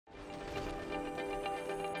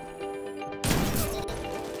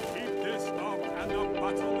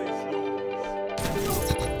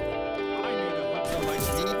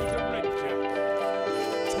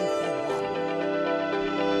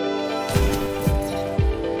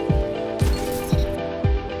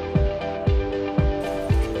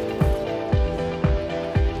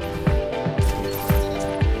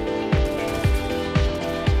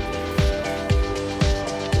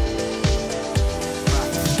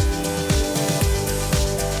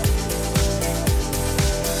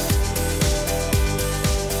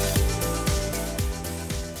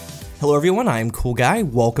Hello everyone, I'm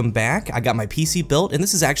CoolGuy, welcome back. I got my PC built and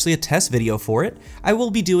this is actually a test video for it. I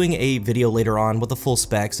will be doing a video later on with the full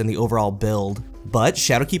specs and the overall build, but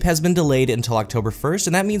Shadowkeep has been delayed until October 1st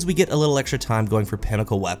and that means we get a little extra time going for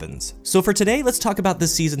pinnacle weapons. So for today, let's talk about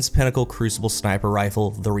this season's pinnacle crucible sniper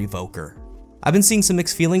rifle, the Revoker. I've been seeing some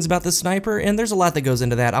mixed feelings about this sniper, and there's a lot that goes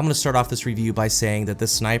into that. I'm going to start off this review by saying that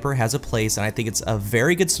this sniper has a place, and I think it's a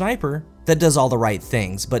very good sniper that does all the right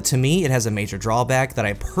things, but to me, it has a major drawback that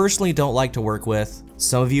I personally don't like to work with.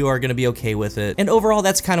 Some of you are going to be okay with it, and overall,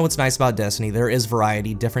 that's kind of what's nice about Destiny. There is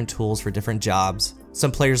variety, different tools for different jobs.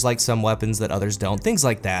 Some players like some weapons that others don't, things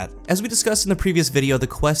like that. As we discussed in the previous video, the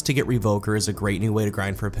quest to get Revoker is a great new way to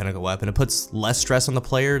grind for a pinnacle weapon. It puts less stress on the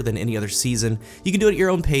player than any other season. You can do it at your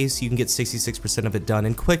own pace, you can get 66% of it done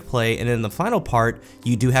in quick play, and in the final part,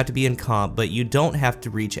 you do have to be in comp, but you don't have to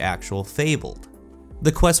reach actual Fabled.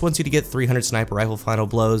 The quest wants you to get 300 sniper rifle final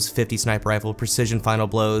blows, 50 sniper rifle precision final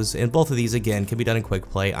blows, and both of these again can be done in quick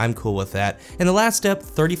play. I'm cool with that. And the last step,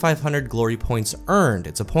 3,500 glory points earned.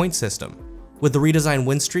 It's a point system. With the redesigned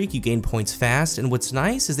win streak, you gain points fast, and what's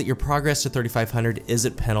nice is that your progress to 3,500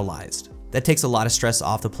 isn't penalized. That takes a lot of stress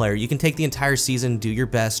off the player. You can take the entire season, do your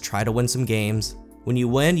best, try to win some games. When you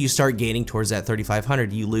win, you start gaining towards that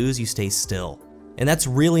 3,500. You lose, you stay still. And that's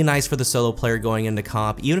really nice for the solo player going into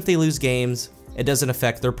comp. Even if they lose games, it doesn't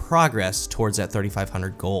affect their progress towards that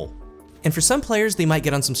 3,500 goal. And for some players, they might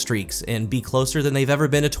get on some streaks and be closer than they've ever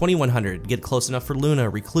been to 2,100, get close enough for Luna,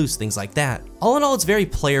 Recluse, things like that. All in all, it's very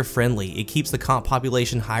player friendly. It keeps the comp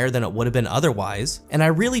population higher than it would have been otherwise, and I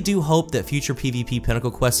really do hope that future PvP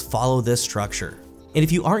Pinnacle quests follow this structure. And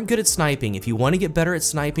if you aren't good at sniping, if you want to get better at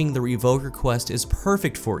sniping, the Revoker quest is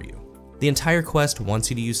perfect for you. The entire quest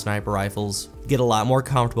wants you to use sniper rifles, get a lot more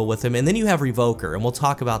comfortable with them, and then you have Revoker, and we'll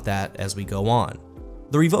talk about that as we go on.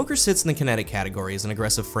 The Revoker sits in the kinetic category as an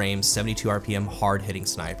aggressive frame, 72 RPM hard-hitting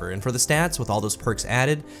sniper, and for the stats, with all those perks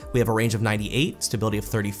added, we have a range of 98, stability of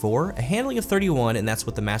 34, a handling of 31, and that's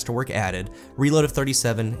with the masterwork added, reload of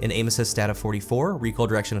 37, an aim assist stat of 44, recoil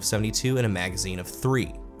direction of 72, and a magazine of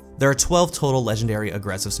 3. There are 12 total legendary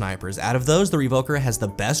aggressive snipers. Out of those, the Revoker has the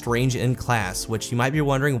best range in class, which you might be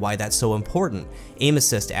wondering why that's so important. Aim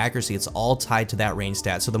assist, accuracy, it's all tied to that range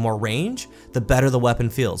stat, so the more range, the better the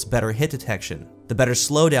weapon feels, better hit detection, the better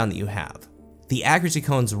slowdown that you have. The accuracy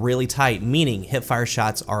cone's really tight, meaning hipfire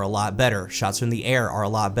shots are a lot better, shots from the air are a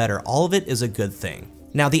lot better, all of it is a good thing.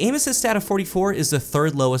 Now, the aim assist stat of 44 is the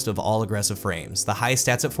third lowest of all aggressive frames. The highest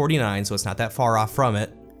stat's at 49, so it's not that far off from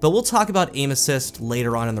it. But we'll talk about aim assist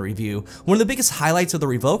later on in the review. One of the biggest highlights of the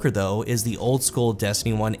Revoker though is the old school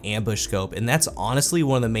Destiny 1 ambush scope, and that's honestly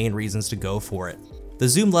one of the main reasons to go for it. The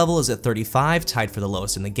zoom level is at 35, tied for the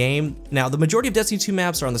lowest in the game. Now, the majority of Destiny 2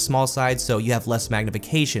 maps are on the small side, so you have less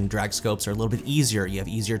magnification, drag scopes are a little bit easier, you have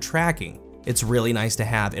easier tracking. It's really nice to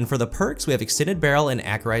have, and for the perks, we have extended barrel and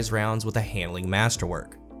accurized rounds with a handling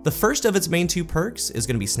masterwork. The first of its main two perks is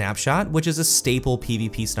going to be Snapshot, which is a staple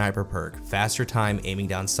PvP sniper perk, faster time aiming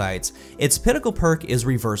down sights. Its pinnacle perk is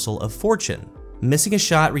Reversal of Fortune. Missing a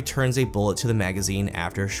shot returns a bullet to the magazine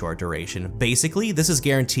after a short duration. Basically, this is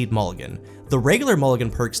guaranteed mulligan. The regular mulligan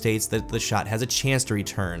perk states that the shot has a chance to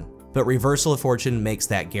return, but Reversal of Fortune makes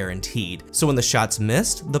that guaranteed. So when the shot's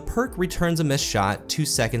missed, the perk returns a missed shot 2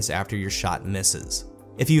 seconds after your shot misses.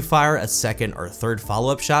 If you fire a second or third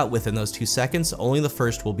follow-up shot within those 2 seconds, only the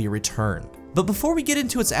first will be returned. But before we get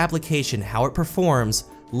into its application, how it performs,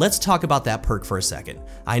 let's talk about that perk for a second.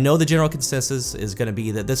 I know the general consensus is going to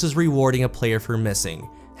be that this is rewarding a player for missing.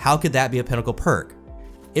 How could that be a pinnacle perk?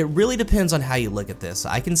 It really depends on how you look at this.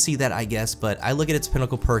 I can see that, I guess, but I look at its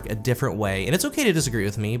pinnacle perk a different way, and it's okay to disagree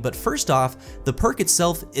with me, but first off, the perk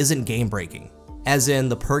itself isn't game-breaking. As in,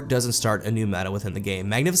 the perk doesn't start a new meta within the game.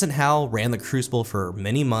 Magnificent Howl ran the Crucible for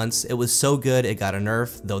many months. It was so good it got a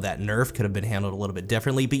nerf, though that nerf could have been handled a little bit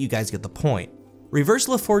differently, but you guys get the point.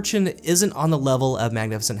 Reversal of Fortune isn't on the level of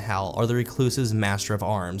Magnificent Howl or the Recluse's Master of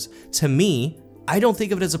Arms. To me, I don't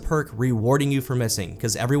think of it as a perk rewarding you for missing,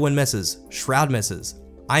 because everyone misses. Shroud misses.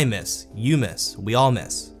 I miss. You miss. We all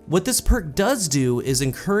miss. What this perk does do is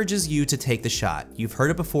encourages you to take the shot. You've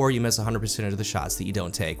heard it before, you miss 100% of the shots that you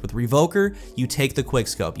don't take. With Revoker, you take the quick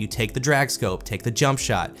scope, you take the drag scope, take the jump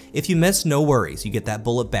shot. If you miss, no worries, you get that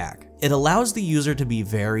bullet back. It allows the user to be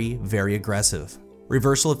very, very aggressive.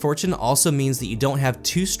 Reversal of Fortune also means that you don't have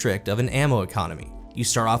too strict of an ammo economy. You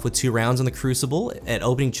start off with 2 rounds on the Crucible. At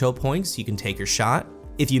opening choke points, you can take your shot.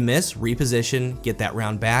 If you miss, reposition, get that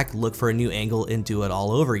round back, look for a new angle, and do it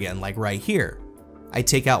all over again, like right here. I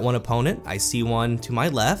take out one opponent, I see one to my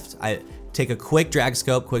left, I take a quick drag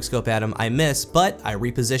scope, quick scope at him, I miss, but I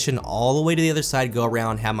reposition all the way to the other side, go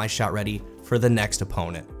around, have my shot ready for the next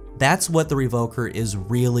opponent. That's what the Revoker is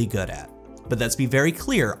really good at. But let's be very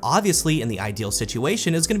clear, obviously in the ideal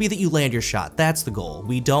situation is going to be that you land your shot. That's the goal.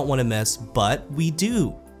 We don't want to miss, but we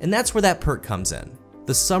do. And that's where that perk comes in.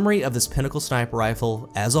 The summary of this Pinnacle sniper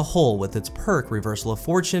rifle as a whole with its perk Reversal of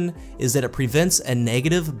Fortune is that it prevents a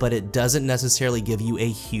negative, but it doesn't necessarily give you a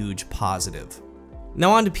huge positive.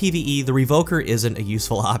 Now on to PvE, the Revoker isn't a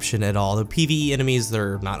useful option at all. The PvE enemies,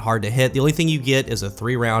 they're not hard to hit. The only thing you get is a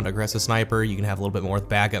 3-round aggressive sniper. You can have a little bit more with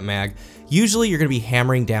backup mag. Usually you're going to be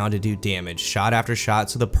hammering down to do damage, shot after shot,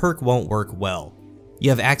 so the perk won't work well.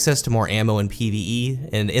 You have access to more ammo in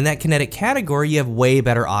PvE, and in that kinetic category, you have way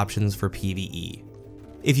better options for PvE.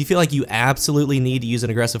 If you feel like you absolutely need to use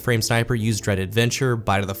an aggressive frame sniper, use Dreaded Venture,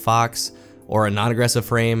 Bite of the Fox, or a non-aggressive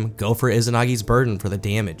frame, go for Izanagi's Burden for the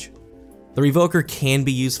damage. The Revoker can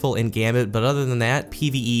be useful in Gambit, but other than that,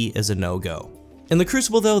 PvE is a no-go. In the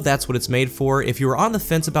Crucible though, that's what it's made for. If you were on the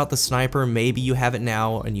fence about the sniper, maybe you have it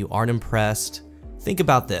now and you aren't impressed, think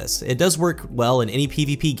about this. It does work well in any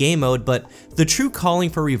PvP game mode, but the true calling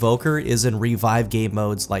for Revoker is in revive game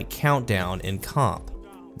modes like Countdown and Comp.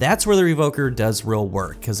 That's where the Revoker does real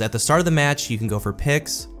work, because at the start of the match, you can go for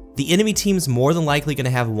picks. The enemy team's more than likely going to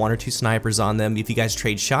have 1 or 2 snipers on them. If you guys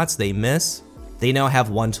trade shots, they miss. They now have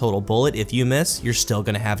 1 total bullet. If you miss, you're still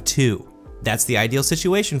going to have 2. That's the ideal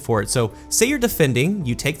situation for it. So say you're defending,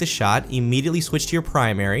 you take the shot, immediately switch to your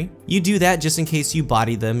primary. You do that just in case you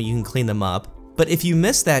body them, you can clean them up. But if you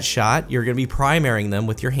miss that shot, you're going to be primarying them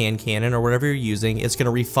with your hand cannon or whatever you're using. It's going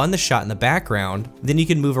to refund the shot in the background. Then you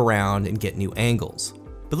can move around and get new angles.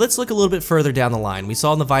 But let's look a little bit further down the line. We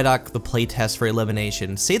saw in the Vidoc the playtest for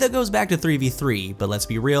elimination. Say that goes back to 3v3, but let's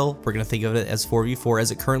be real, we're going to think of it as 4v4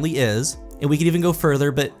 as it currently is. And we can even go further,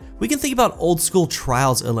 but we can think about old school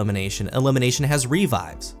Trials elimination. Elimination has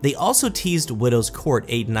revives. They also teased Widow's Court,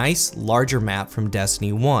 a nice larger map from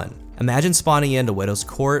Destiny 1. Imagine spawning into Widow's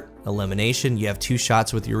Court, elimination, you have 2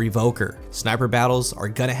 shots with your Revoker. Sniper battles are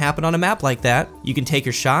gonna happen on a map like that. You can take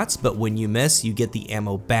your shots, but when you miss, you get the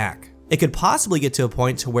ammo back. It could possibly get to a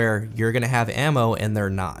point to where you're gonna have ammo and they're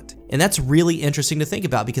not. And that's really interesting to think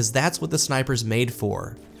about because that's what the sniper's made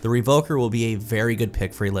for. The Revoker will be a very good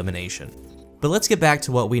pick for elimination. But let's get back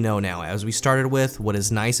to what we know now. As we started with, what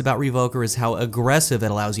is nice about Revoker is how aggressive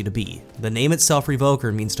it allows you to be. The name itself,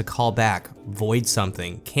 Revoker, means to call back, void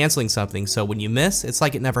something, canceling something, so when you miss, it's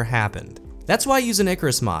like it never happened. That's why I use an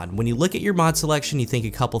Icarus mod. When you look at your mod selection, you think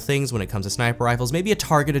a couple things when it comes to sniper rifles, maybe a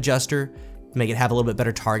target adjuster, make it have a little bit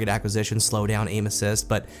better target acquisition, slow down, aim assist,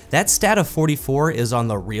 but that stat of 44 is on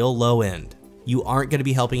the real low end. You aren't going to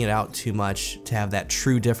be helping it out too much to have that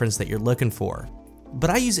true difference that you're looking for. But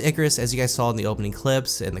I use Icarus, as you guys saw in the opening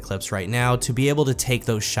clips and the clips right now, to be able to take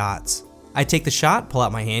those shots. I take the shot, pull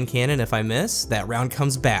out my hand cannon, if I miss, that round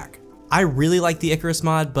comes back. I really like the Icarus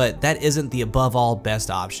mod, but that isn't the above all best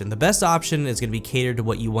option. The best option is going to be catered to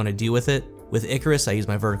what you want to do with it. With Icarus, I use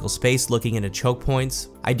my vertical space looking into choke points.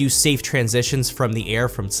 I do safe transitions from the air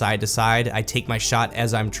from side to side. I take my shot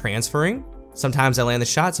as I'm transferring. Sometimes I land the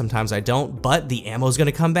shot, sometimes I don't, but the ammo is going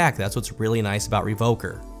to come back. That's what's really nice about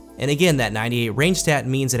Revoker. And again, that 98 range stat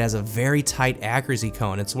means it has a very tight accuracy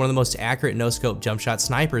cone. It's one of the most accurate no-scope jump shot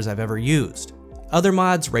snipers I've ever used. Other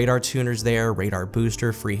mods, radar tuners there, radar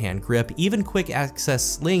booster, freehand grip, even quick access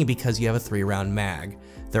sling because you have a 3-round mag.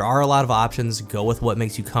 There are a lot of options, go with what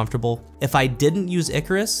makes you comfortable. If I didn't use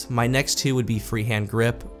Icarus, my next 2 would be freehand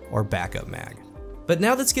grip or backup mag. But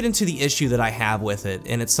now let's get into the issue that I have with it,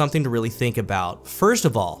 and it's something to really think about. First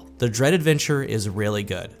of all, the Dreaded Venture is really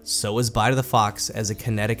good. So is Bite of the Fox as a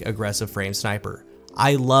kinetic aggressive frame sniper.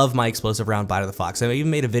 I love my explosive round Bite of the Fox. I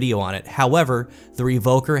even made a video on it. However, the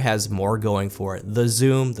Revoker has more going for it. The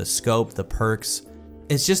zoom, the scope, the perks.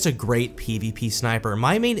 It's just a great PvP sniper.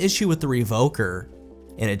 My main issue with the Revoker,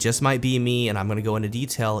 and it just might be me and I'm gonna go into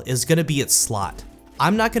detail, is gonna be its slot.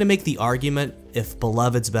 I'm not gonna make the argument if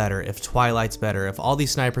Beloved's better, if Twilight's better, if all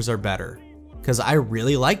these snipers are better, because I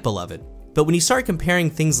really like Beloved. But when you start comparing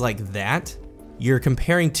things like that, you're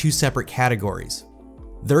comparing 2 separate categories.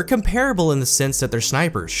 They're comparable in the sense that they're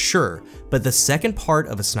snipers, sure, but the second part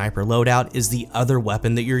of a sniper loadout is the other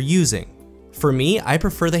weapon that you're using. For me, I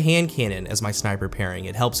prefer the hand cannon as my sniper pairing.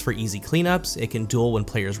 It helps for easy cleanups, it can duel when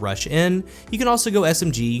players rush in, you can also go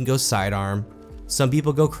SMG, you can go sidearm. Some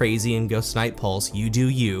people go crazy and go snipe pulse, you do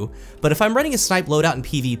you. But if I'm running a snipe loadout in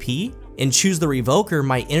PvP and choose the Revoker,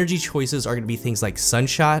 my energy choices are going to be things like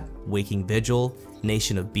Sunshot, Waking Vigil,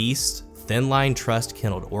 Nation of Beasts, Thin Line, Trust,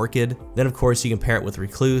 Kindled Orchid. Then of course you can pair it with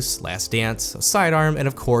Recluse, Last Dance, a sidearm, and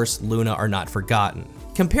of course Luna are not forgotten.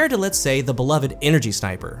 Compared to, let's say, the beloved Energy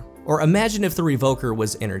Sniper. Or imagine if the Revoker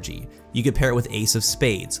was energy. You could pair it with Ace of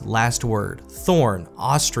Spades, Last Word, Thorn,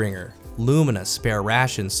 Austringer, Lumina, Spare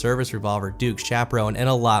Ration, Service Revolver, Duke, Chaperone, and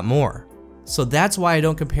a lot more. So that's why I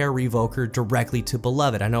don't compare Revoker directly to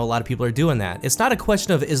Beloved. I know a lot of people are doing that. It's not a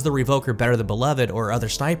question of is the Revoker better than Beloved or other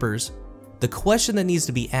snipers. The question that needs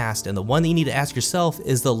to be asked, and the one that you need to ask yourself,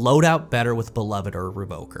 is the loadout better with Beloved or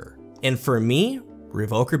Revoker? And for me,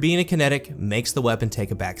 Revoker being a kinetic makes the weapon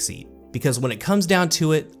take a backseat. Because when it comes down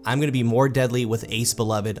to it, I'm going to be more deadly with Ace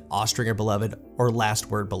Beloved, Austringer Beloved, or Last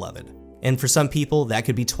Word Beloved. And for some people, that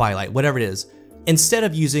could be Twilight, whatever it is, instead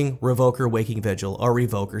of using Revoker Waking Vigil or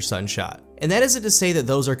Revoker Sunshot. And that isn't to say that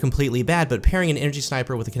those are completely bad, but pairing an energy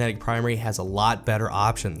sniper with a kinetic primary has a lot better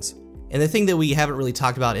options. And the thing that we haven't really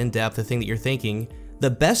talked about in depth, the thing that you're thinking, the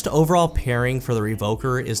best overall pairing for the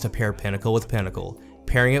Revoker is to pair Pinnacle with Pinnacle,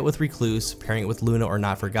 pairing it with Recluse, pairing it with Luna or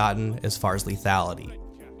Not Forgotten as far as lethality.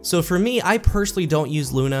 So for me, I personally don't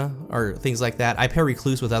use Luna or things like that. I pair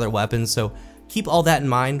Recluse with other weapons, so keep all that in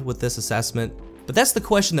mind with this assessment. But that's the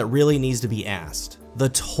question that really needs to be asked, the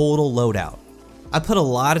total loadout. I put a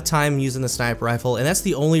lot of time using the sniper rifle, and that's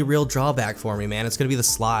the only real drawback for me, man. It's gonna be the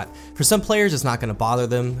slot. For some players, it's not gonna bother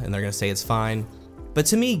them, and they're gonna say it's fine. But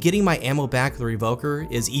to me, getting my ammo back with the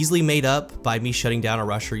Revoker is easily made up by me shutting down a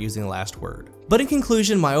rusher using the Last Word. But in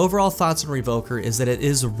conclusion, my overall thoughts on Revoker is that it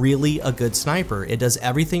is really a good sniper. It does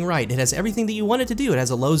everything right. It has everything that you want it to do. It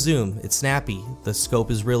has a low zoom, it's snappy, the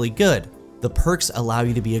scope is really good. The perks allow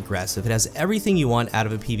you to be aggressive. It has everything you want out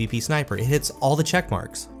of a PvP sniper. It hits all the check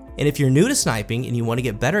marks. And if you're new to sniping and you want to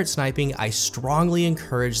get better at sniping, I strongly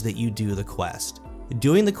encourage that you do the quest.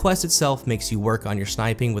 Doing the quest itself makes you work on your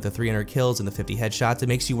sniping with the 300 kills and the 50 headshots. It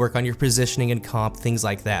makes you work on your positioning and comp, things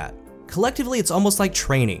like that. Collectively, it's almost like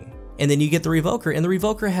training. And then you get the Revoker, and the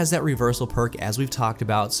Revoker has that reversal perk as we've talked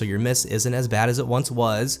about, so your miss isn't as bad as it once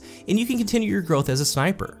was, and you can continue your growth as a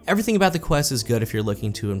sniper. Everything about the quest is good if you're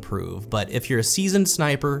looking to improve, but if you're a seasoned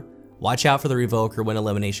sniper, watch out for the Revoker when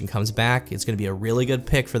elimination comes back. It's going to be a really good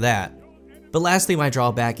pick for that. But lastly, my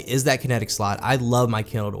drawback is that kinetic slot. I love my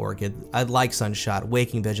Kindled Orchid. I like Sunshot,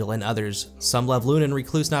 Waking Vigil, and others. Some love Luna and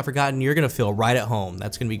Recluse Not Forgotten. You're going to feel right at home.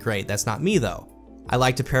 That's going to be great. That's not me though. I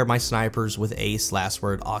like to pair my snipers with Ace, Last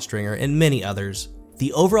Word, Austringer, and many others.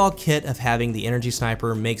 The overall kit of having the energy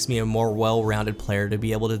sniper makes me a more well-rounded player to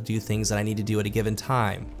be able to do things that I need to do at a given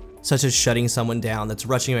time, such as shutting someone down that's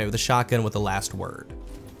rushing away with a shotgun with the Last Word.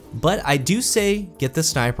 But I do say get the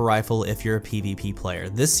sniper rifle if you're a PvP player.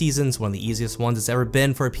 This season's one of the easiest ones it's ever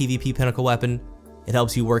been for a PvP pinnacle weapon. It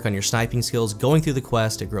helps you work on your sniping skills, going through the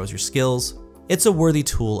quest, it grows your skills. It's a worthy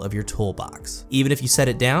tool of your toolbox. Even if you set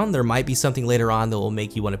it down, there might be something later on that will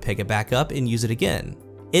make you want to pick it back up and use it again.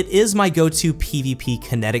 It is my go-to PvP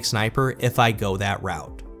kinetic sniper if I go that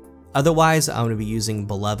route. Otherwise, I'm going to be using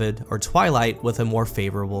Beloved or Twilight with a more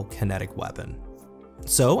favorable kinetic weapon.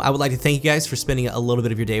 So I would like to thank you guys for spending a little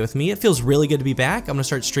bit of your day with me. It feels really good to be back. I'm going to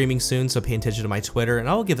start streaming soon, so pay attention to my Twitter, and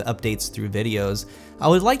I will give updates through videos. I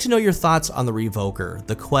would like to know your thoughts on the Revoker,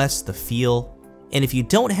 the quest, the feel, and if you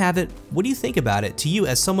don't have it, what do you think about it? To you,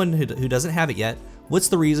 as someone who doesn't have it yet, what's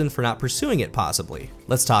the reason for not pursuing it possibly?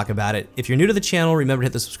 Let's talk about it. If you're new to the channel, remember to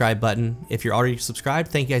hit the subscribe button. If you're already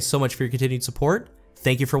subscribed, thank you guys so much for your continued support.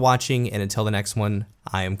 Thank you for watching, and until the next one,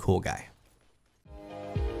 I am CoolGuy.